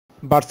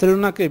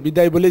বার্সেলোনাকে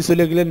বিদায় বলেই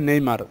চলে গেলেন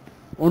নেইমার।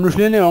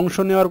 অনুশীলনে অংশ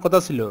নেওয়ার কথা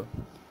ছিল,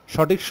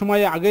 সঠিক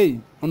সময়ে আগেই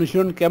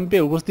অনুশীলন ক্যাম্পে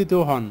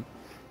উপস্থিতও হন।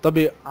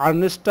 তবে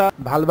আর্নেস্টা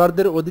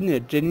ভালভার্দের অধীনে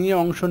ট্রেনিংয়ে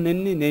অংশ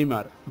নেননি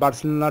নেইমার।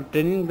 বার্সেলোনার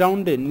ট্রেনিং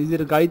গ্রাউন্ডে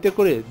নিজের গাড়িতে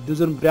করে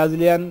দুজন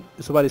ব্রাজিলিয়ান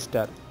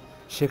সুপারস্টার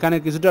সেখানে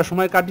কিছুটা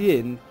সময় কাটিয়ে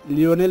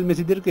লিওনেল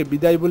মেসিদেরকে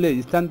বিদায় বলে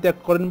স্থান ত্যাগ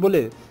করেন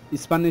বলে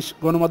স্প্যানিশ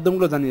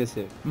গণমাধ্যমগুলো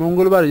জানিয়েছে।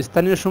 মঙ্গলবার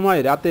স্থানীয় সময়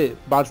রাতে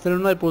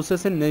বার্সেলোনায়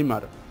পৌঁছেছেন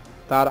নেইমার।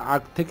 তার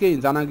আগ থেকেই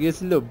জানা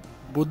গিয়েছিল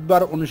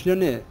বুধবার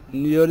অনুশীলনে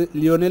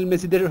লিওনেল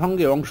মেসিদের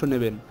সঙ্গে অংশ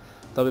নেবেন।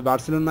 তবে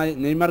বার্সেলোনায়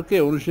নেইমারকে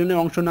অনুশীলনে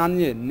অংশ না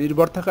নিয়ে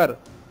নির্ভর থাকার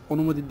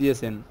অনুমতি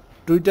দিয়েছেন।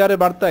 টুইটারে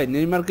বার্তায়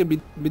নেইমারকে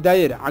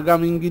বিদায়ের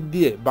আগাম ইঙ্গিত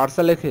দিয়ে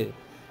বার্সা লেখে,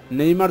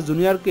 নেইমার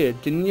জুনিয়রকে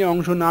ট্রেনিংয়ে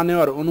অংশ না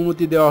নেওয়ার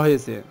অনুমতি দেওয়া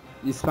হয়েছে।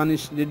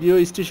 Spanish radio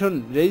station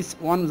Reis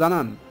one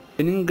জানান,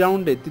 ট্রেনিং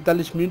গ্রাউন্ডে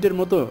 43 মিনিটের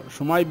মতো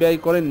সময় ব্যয়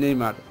করেন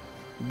নেইমার।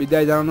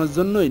 বিদায় জানানোর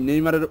জন্যই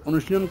নেইমারের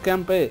অনুশীলন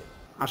ক্যাম্পে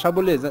আসা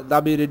বলে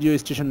দাবি রেডিও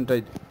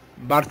স্টেশনটাই।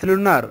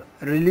 বার্সেলোনার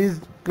রিলিজ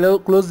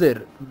ক্লোজের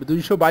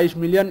 222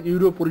 মিলিয়ন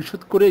ইউরো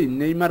পরিশোধ করেই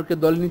নেইমারকে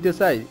দলে নিতে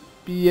চায়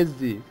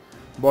পিএসজি।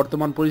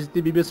 বর্তমান পরিস্থিতি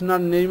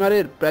বিবেচনায়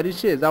নেইমারের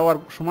প্যারিসে যাওয়ার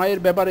সময়ের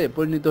ব্যাপারে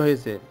পরিণত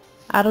হয়েছে।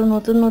 আরও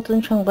নতুন নতুন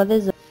সংবাদের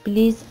জন্য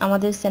প্লিজ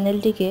আমাদের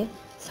চ্যানেলটিকে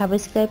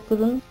সাবস্ক্রাইব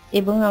করুন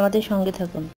এবং আমাদের সঙ্গে থাকুন।